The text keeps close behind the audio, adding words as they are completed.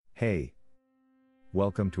Hey!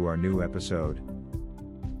 Welcome to our new episode.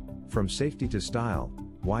 From safety to style,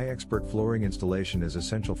 why expert flooring installation is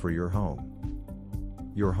essential for your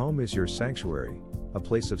home. Your home is your sanctuary, a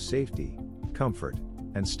place of safety, comfort,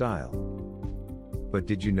 and style. But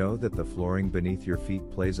did you know that the flooring beneath your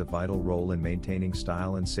feet plays a vital role in maintaining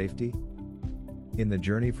style and safety? In the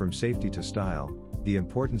journey from safety to style, the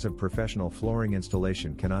importance of professional flooring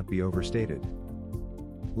installation cannot be overstated.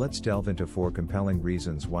 Let's delve into 4 compelling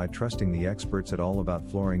reasons why trusting the experts at All About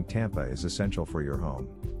Flooring Tampa is essential for your home.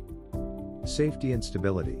 Safety and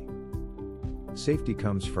stability. Safety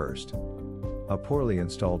comes first. A poorly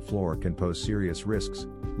installed floor can pose serious risks,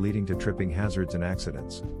 leading to tripping hazards and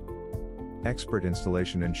accidents. Expert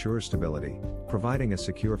installation ensures stability, providing a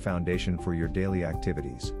secure foundation for your daily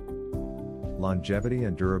activities. Longevity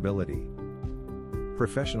and durability.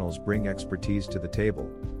 Professionals bring expertise to the table,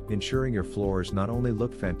 ensuring your floors not only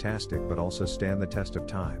look fantastic but also stand the test of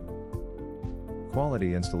time.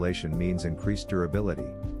 Quality installation means increased durability,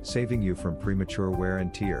 saving you from premature wear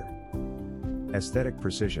and tear. Aesthetic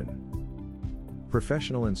precision.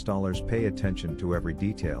 Professional installers pay attention to every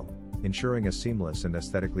detail, ensuring a seamless and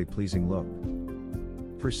aesthetically pleasing look.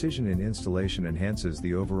 Precision in installation enhances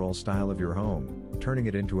the overall style of your home, turning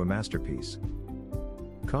it into a masterpiece.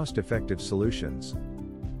 Cost-effective solutions.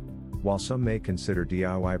 While some may consider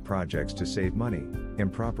DIY projects to save money,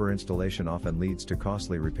 improper installation often leads to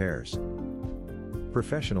costly repairs.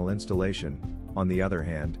 Professional installation, on the other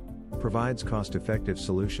hand, provides cost-effective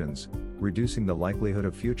solutions, reducing the likelihood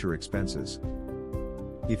of future expenses.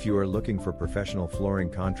 If you are looking for professional flooring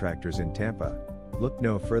contractors in Tampa, look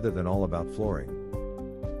no further than All About Flooring.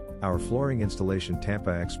 Our Flooring Installation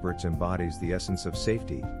Tampa experts embodies the essence of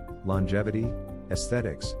safety, longevity,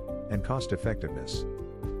 aesthetics, and cost-effectiveness.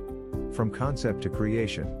 From concept to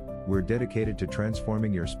creation, we're dedicated to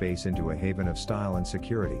transforming your space into a haven of style and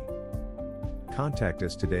security. Contact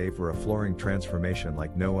us today for a flooring transformation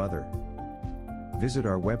like no other. Visit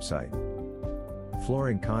our website,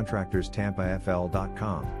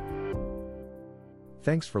 flooringcontractorstampafl.com.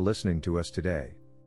 Thanks for listening to us today.